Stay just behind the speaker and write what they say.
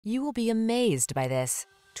You will be amazed by this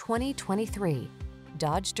 2023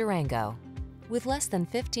 Dodge Durango. With less than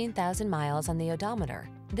 15,000 miles on the odometer,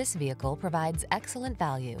 this vehicle provides excellent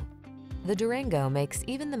value. The Durango makes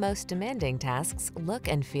even the most demanding tasks look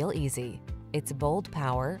and feel easy. Its bold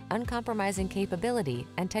power, uncompromising capability,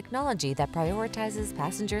 and technology that prioritizes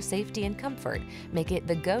passenger safety and comfort make it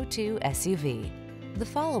the go-to SUV. The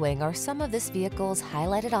following are some of this vehicle's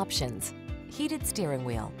highlighted options: heated steering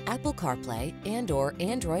wheel, Apple CarPlay and/or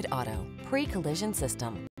Android Auto, pre-collision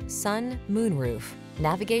system, sun, moonroof,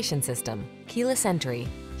 navigation system, keyless entry,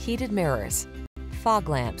 heated mirrors, fog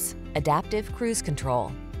lamps, adaptive cruise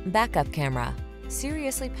control, backup camera.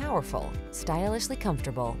 Seriously powerful, stylishly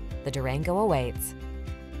comfortable. The Durango awaits.